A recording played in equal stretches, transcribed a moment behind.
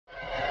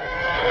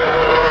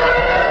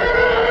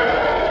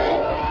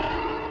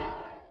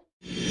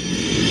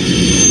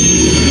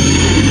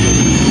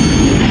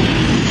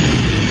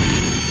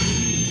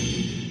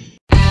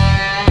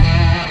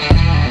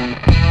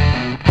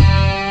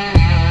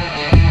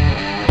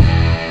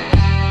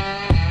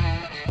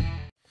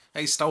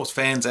Hey Star Wars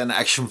fans and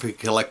action figure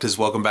collectors,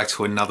 welcome back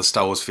to another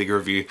Star Wars figure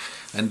review.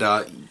 And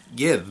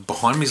yeah,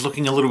 behind me is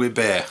looking a little bit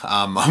bare.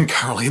 I'm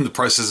currently in the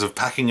process of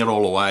packing it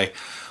all away.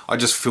 I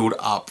just filled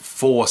up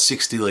 4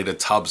 60-litre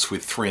tubs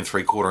with 3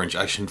 3/4 inch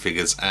action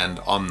figures and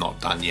I'm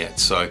not done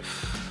yet. So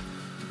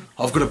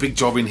I've got a big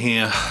job in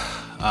here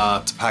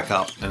to pack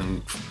up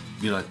and,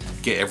 you know,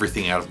 get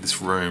everything out of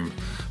this room.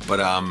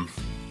 But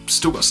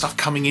still got stuff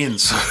coming in,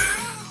 so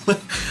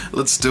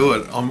let's do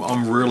it.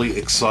 I'm really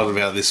excited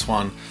about this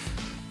one.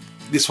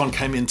 This one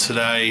came in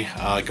today.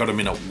 I got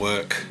them in at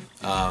work,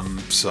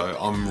 so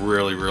I'm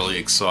really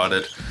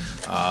excited.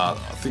 I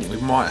think we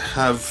might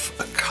have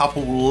a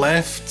couple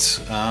left.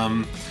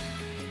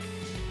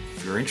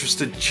 If you're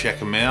interested, check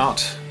them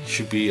out.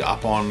 Should be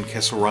up on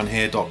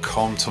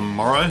kesselrunhair.com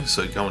tomorrow,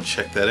 so go and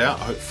check that out.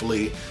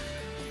 Hopefully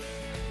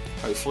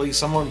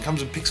someone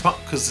comes and picks them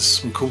up, because there's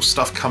some cool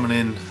stuff coming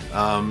in,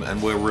 and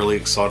we're really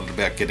excited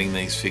about getting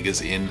these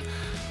figures in.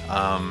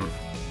 And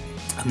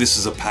this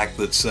is a pack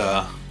that's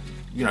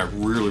you know,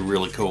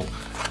 really cool.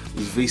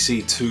 It's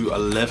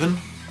VC211,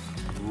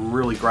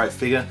 really great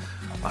figure.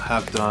 I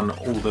have done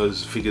all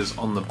those figures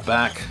on the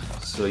back.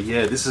 So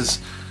yeah, this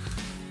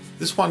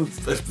one,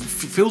 it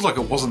feels like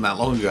it wasn't that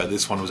long ago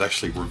this one was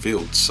actually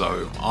revealed.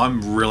 So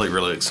I'm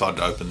really excited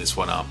to open this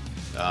one up.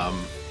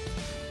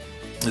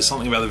 There's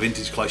something about the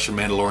vintage collection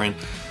Mandalorian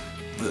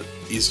that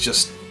is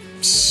just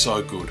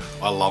so good.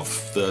 I love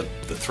the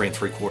 3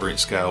 3/4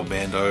 inch scale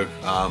Mando.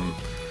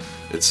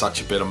 It's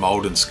such a better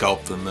mold and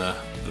sculpt than the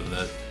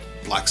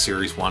Black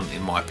Series one,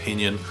 in my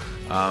opinion,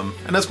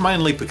 and that's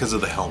mainly because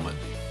of the helmet.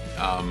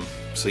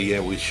 So yeah,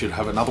 we should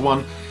have another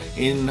one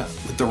in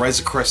with the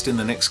Razor Crest in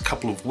the next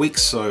couple of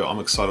weeks, so I'm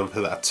excited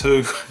for that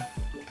too.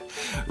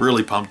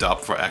 Really pumped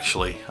up for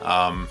actually.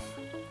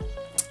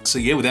 So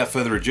yeah, without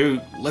further ado,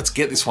 let's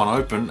get this one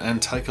open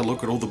and take a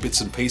look at all the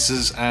bits and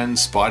pieces and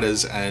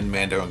spiders and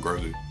Mando and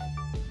Grogu.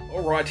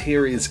 Alright,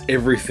 here is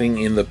everything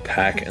in the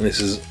pack, and this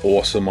is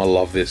awesome. I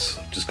love this.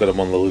 Just got them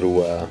on the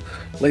little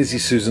Lazy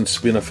Susan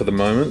spinner for the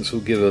moment, so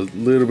we'll get a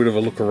little bit of a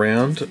look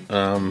around.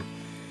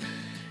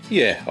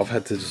 Yeah, I've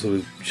had to sort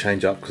of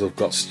change up because I've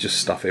got just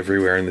stuff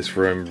everywhere in this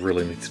room.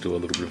 Really need to do a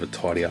little bit of a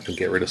tidy up and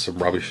get rid of some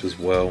rubbish as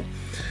well.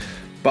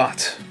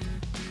 But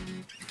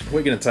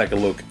we're going to take a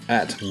look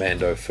at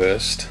Mando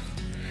first.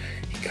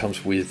 He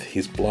comes with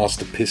his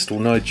blaster pistol,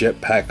 no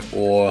jetpack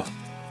or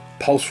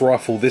pulse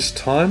rifle this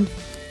time.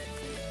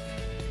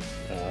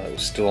 It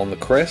was still on the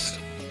crest.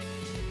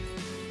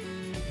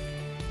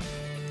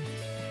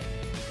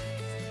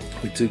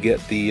 We do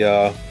get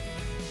the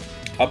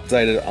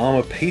updated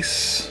armor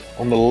piece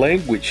on the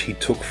leg, which he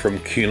took from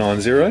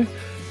Q90,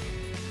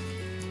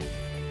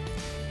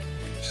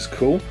 which is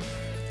cool.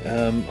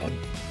 I'm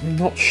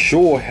not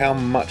sure how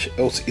much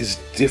else is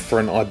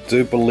different. I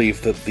do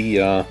believe that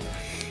the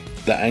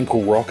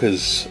ankle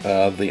rockers,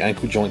 the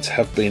ankle joints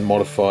have been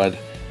modified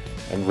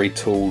and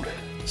retooled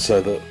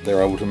so that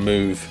they're able to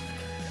move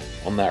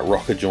on that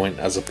rocker joint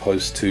as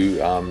opposed to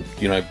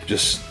you know,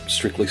 just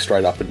strictly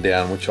straight up and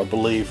down, which I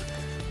believe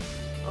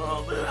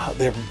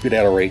they're a bit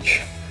out of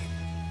reach.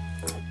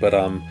 But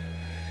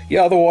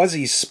yeah, otherwise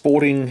he's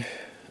sporting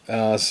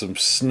some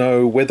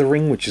snow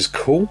weathering, which is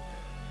cool.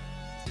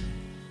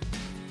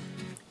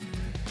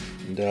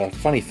 And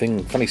funny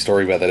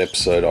story about that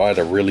episode, I had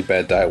a really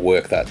bad day at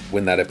work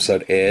when that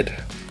episode aired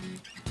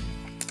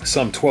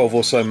some 12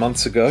 or so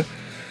months ago.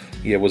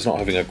 Yeah, was not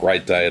having a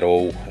great day at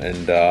all,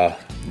 and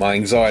my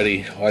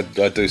anxiety, I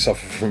do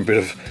suffer from a bit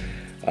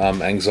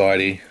of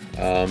anxiety,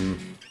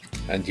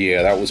 and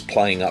yeah, that was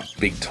playing up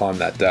big time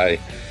that day.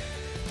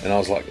 And I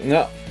was like,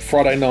 nah,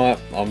 Friday night,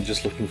 I'm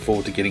just looking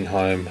forward to getting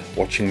home,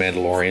 watching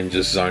Mandalorian,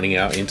 just zoning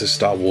out into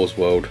Star Wars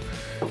world,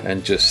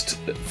 and just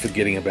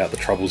forgetting about the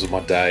troubles of my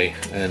day.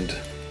 And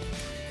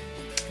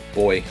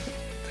boy,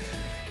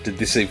 did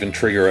this even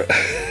trigger it.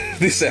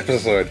 This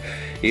episode,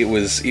 it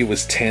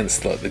was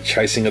tense. Like the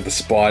chasing of the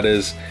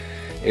spiders,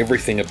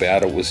 everything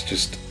about it was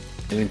just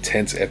an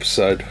intense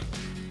episode,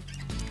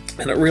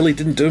 and it really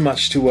didn't do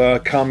much to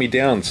calm me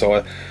down. So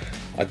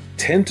I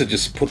tend to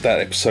just put that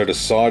episode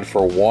aside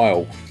for a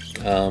while.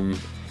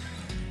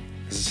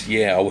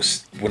 Yeah,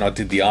 when I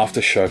did the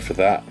after show for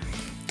that,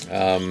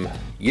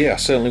 yeah, I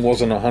certainly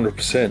wasn't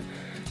 100%,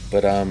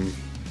 but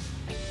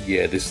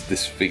yeah,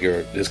 this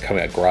figure has come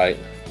out great.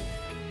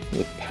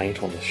 The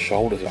paint on the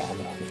shoulders,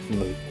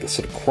 the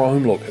sort of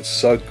chrome look, it's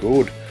so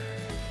good.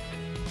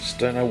 Just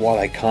don't know why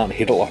they can't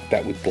hit it like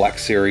that with Black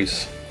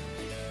Series.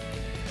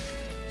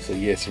 So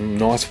yeah, some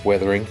nice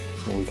weathering.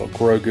 And we've got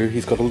Grogu.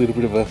 He's got a little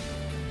bit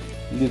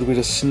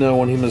of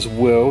snow on him as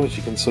well, as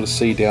you can sort of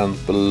see down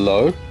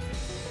below.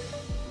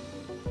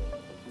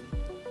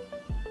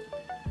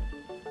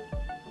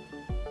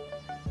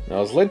 Now, I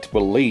was led to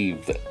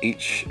believe that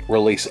each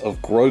release of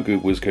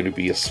Grogu was going to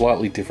be a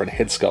slightly different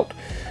head sculpt,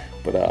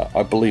 but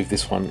I believe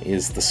this one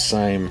is the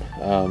same.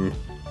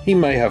 He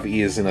may have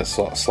ears in a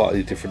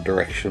slightly different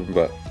direction,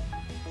 but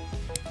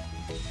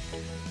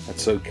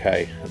that's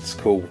okay. It's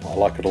cool. I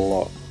like it a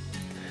lot.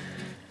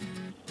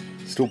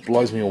 Still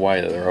blows me away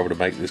that they're able to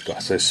make this guy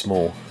so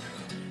small.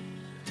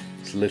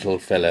 It's This little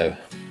fellow,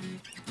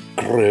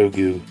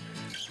 Grogu.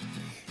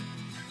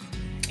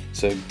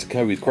 So to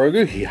go with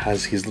Grogu, he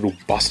has his little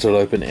busted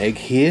open egg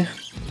here.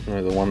 You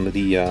know, the one that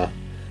he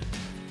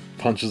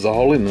punches a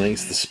hole in and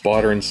eats the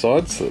spider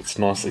inside, so it's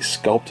nicely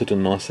sculpted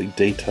and nicely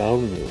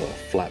detailed, and there's a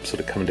flap sort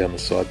of coming down the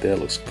side there,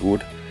 looks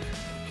good.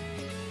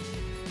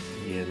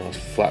 Yeah, nice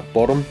flat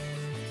bottom.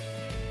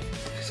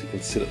 So you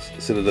can sit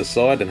it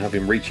aside and have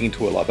him reaching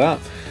into it like that.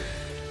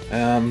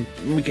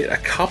 We get a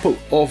couple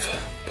of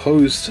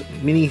posed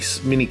mini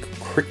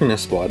Krykna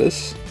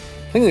spiders.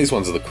 I think these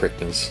ones are the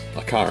Kryknas.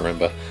 I can't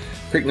remember.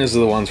 Kryknas are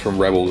the ones from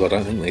Rebels. I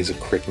don't think these are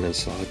Kryknas.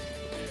 So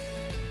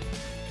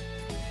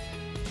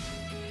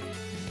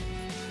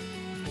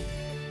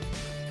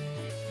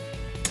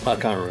I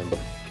can't remember.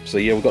 So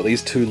yeah, we've got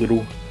these two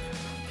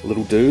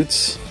little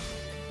dudes.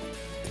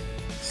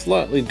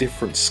 Slightly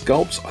different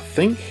sculpts, I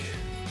think.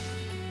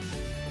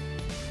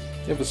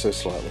 Ever so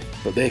slightly,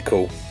 but they're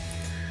cool.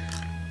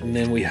 And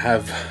then we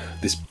have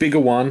this bigger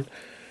one,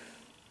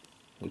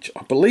 which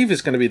I believe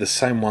is going to be the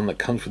same one that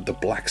comes with the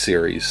Black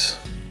Series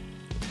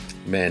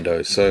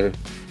Mando. So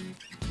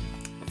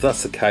if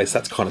that's the case,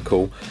 that's kind of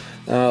cool.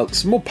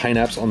 Some more paint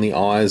apps on the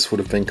eyes would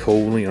have been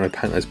cool. You know,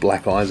 paint those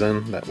black eyes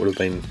in. That would have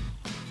been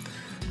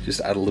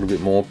just add a little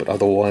bit more. But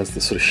otherwise,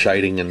 the sort of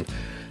shading and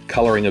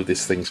colouring of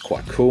this thing's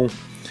quite cool.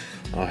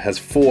 Has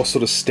 4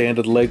 sort of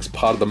standard legs,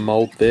 part of the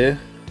mould there.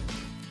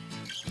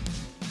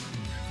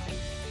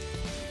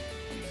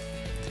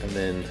 And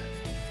then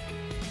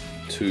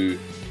two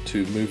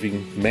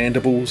moving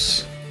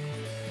mandibles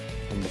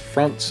on the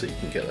front, so you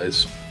can get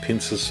those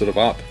pincers sort of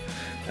up,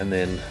 and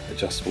then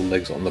adjustable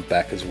legs on the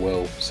back as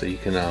well, so you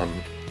can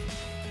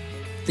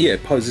yeah,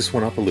 pose this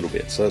one up a little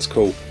bit, so that's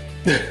cool.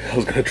 I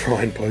was going to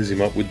try and pose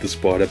him up with the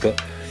spider,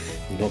 but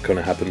not going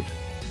to happen.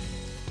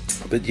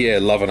 But yeah,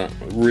 loving it.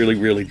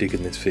 Really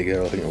digging this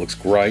figure. I think it looks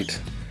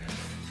great.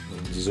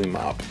 Zoom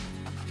up.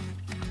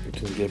 You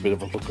can get a bit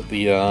of a look at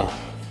the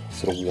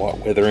sort of white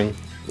weathering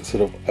that's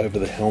sort of over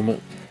the helmet.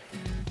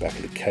 Back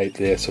of the cape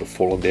there, sort of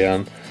falling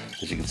down.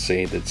 As you can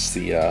see, that's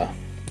the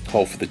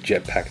hole for the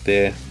jetpack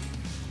there.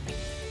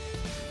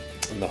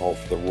 And the hole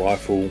for the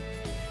rifle.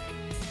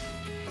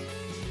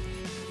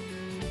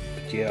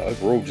 But yeah,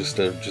 overall just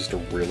a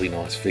really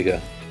nice figure.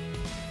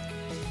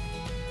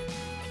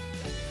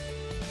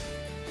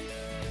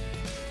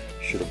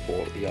 Should have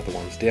brought the other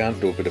ones down,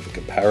 do a bit of a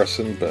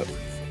comparison, but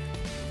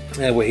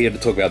yeah, we're here to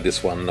talk about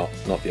this one, not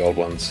the old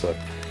ones. So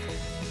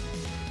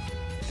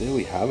there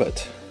we have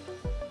it.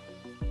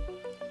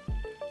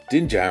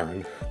 Din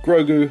Djarin,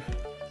 Grogu,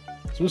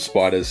 some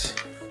spiders,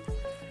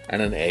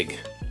 and an egg.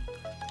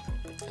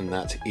 And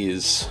that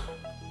is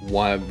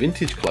why a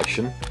vintage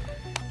collection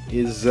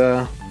is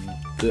the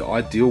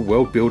ideal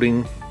world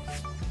building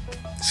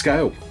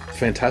scale.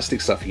 Fantastic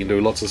stuff. You can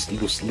do lots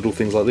of little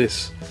things like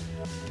this.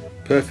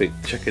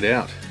 Perfect. Check it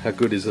out. How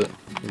good is it?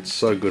 It's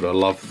so good. I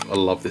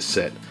love this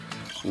set.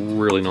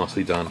 Really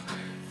nicely done.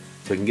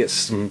 If we can get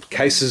some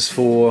cases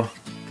for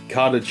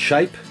carded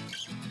shape,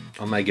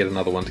 I may get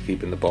another one to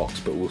keep in the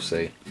box, but we'll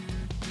see.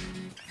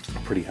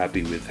 I'm pretty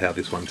happy with how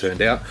this one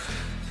turned out.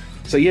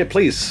 So yeah,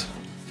 please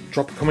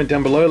drop a comment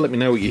down below. Let me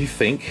know what you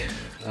think.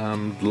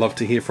 Love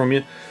to hear from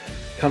you.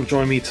 Come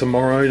join me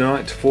tomorrow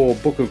night for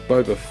Book of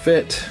Boba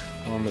Fett.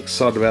 I'm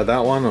excited about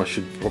that one. I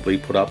should probably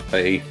put up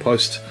a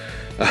post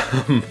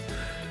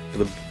for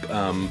the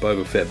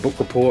Boba Fett book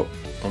report.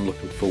 I'm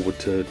looking forward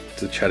to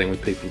chatting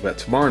with people about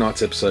tomorrow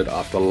night's episode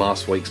after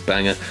last week's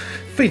banger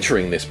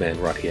featuring this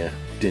man right here,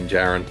 Din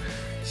Djarin.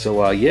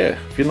 So yeah,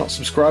 if you're not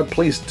subscribed,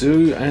 please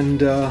do,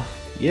 and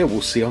yeah,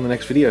 we'll see you on the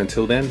next video.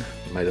 Until then,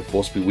 may the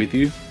Force be with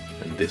you,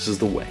 and this is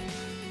the way.